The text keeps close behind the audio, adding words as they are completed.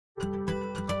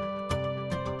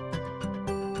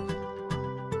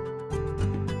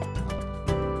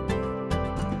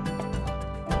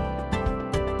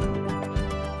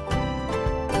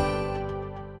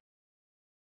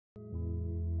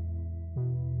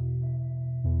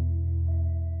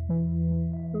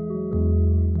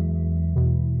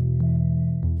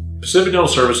Pacific Dental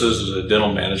Services is a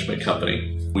dental management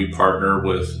company. We partner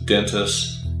with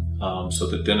dentists so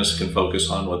that dentists can focus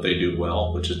on what they do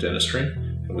well, which is dentistry.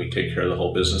 And we take care of the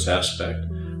whole business aspect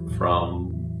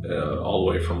from all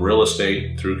the way from real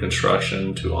estate through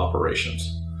construction to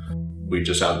operations. We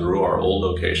just outgrew our old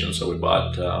location, so we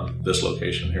bought this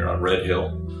location here on Red Hill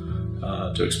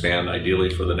to expand ideally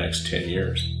for the next 10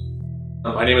 years.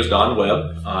 My name is Don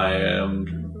Webb. I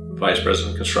am Vice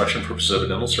President of Construction for Pacific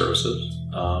Dental Services.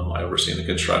 I oversee the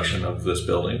construction of this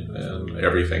building and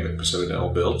everything that Pacific Dental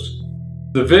builds.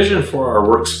 The vision for our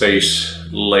workspace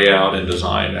layout and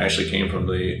design actually came from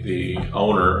the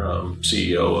owner,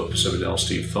 CEO of Pacific Dental,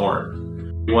 Steve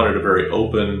Thorne. He wanted a very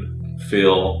open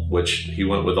feel, which he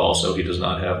went with also. He does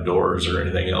not have doors or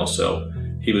anything else, so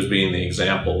he was being the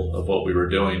example of what we were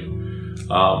doing.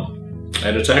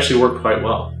 And it's actually worked quite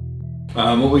well.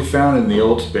 What we found in the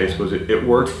old space was it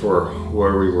worked for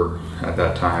where we were at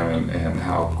that time and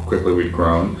how quickly we'd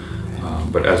grown.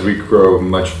 But as we grow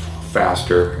much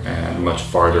faster and much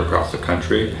farther across the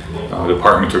country, the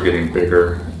apartments are getting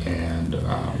bigger, and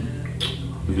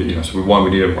so we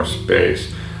needed more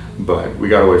space. But we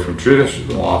got away from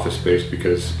traditional office space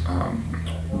because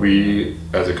we,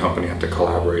 as a company, have to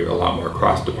collaborate a lot more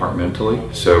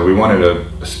cross-departmentally. So we wanted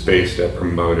a space that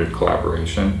promoted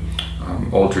collaboration.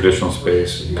 Old traditional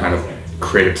space kind of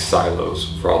created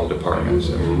silos for all the departments,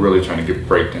 and we're really trying to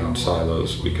break down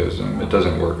silos because it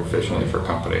doesn't work efficiently for a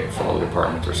company if all the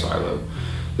departments are siloed.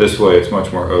 This way it's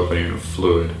much more open and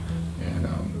fluid,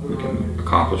 and we can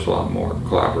accomplish a lot more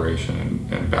collaboration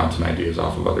and bouncing ideas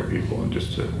off of other people, and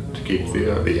just to keep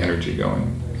the energy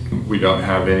going. We don't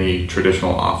have any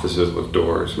traditional offices with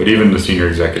doors, but even the senior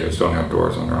executives don't have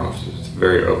doors on their offices. It's a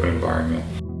very open environment.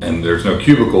 And there's no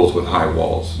cubicles with high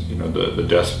walls. You know, the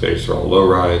desk space are all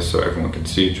low-rise, so everyone can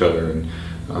see each other, and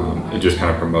it just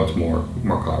kind of promotes more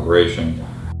collaboration.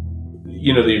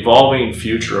 You know, the evolving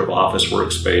future of office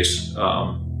workspace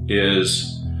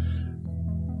is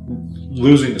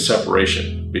losing the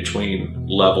separation between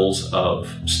levels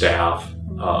of staff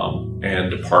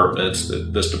and departments.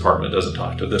 That this department doesn't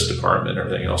talk to this department and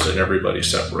everything else, and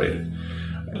everybody's separated.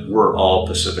 We're all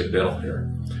Pacific Dental here.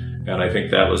 And I think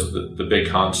that was the big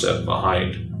concept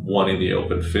behind wanting the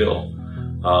open feel.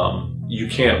 You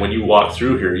can't, when you walk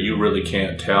through here, you really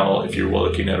can't tell if you're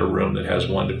looking at a room that has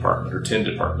one department or 10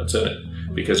 departments in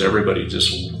it, because everybody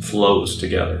just flows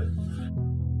together.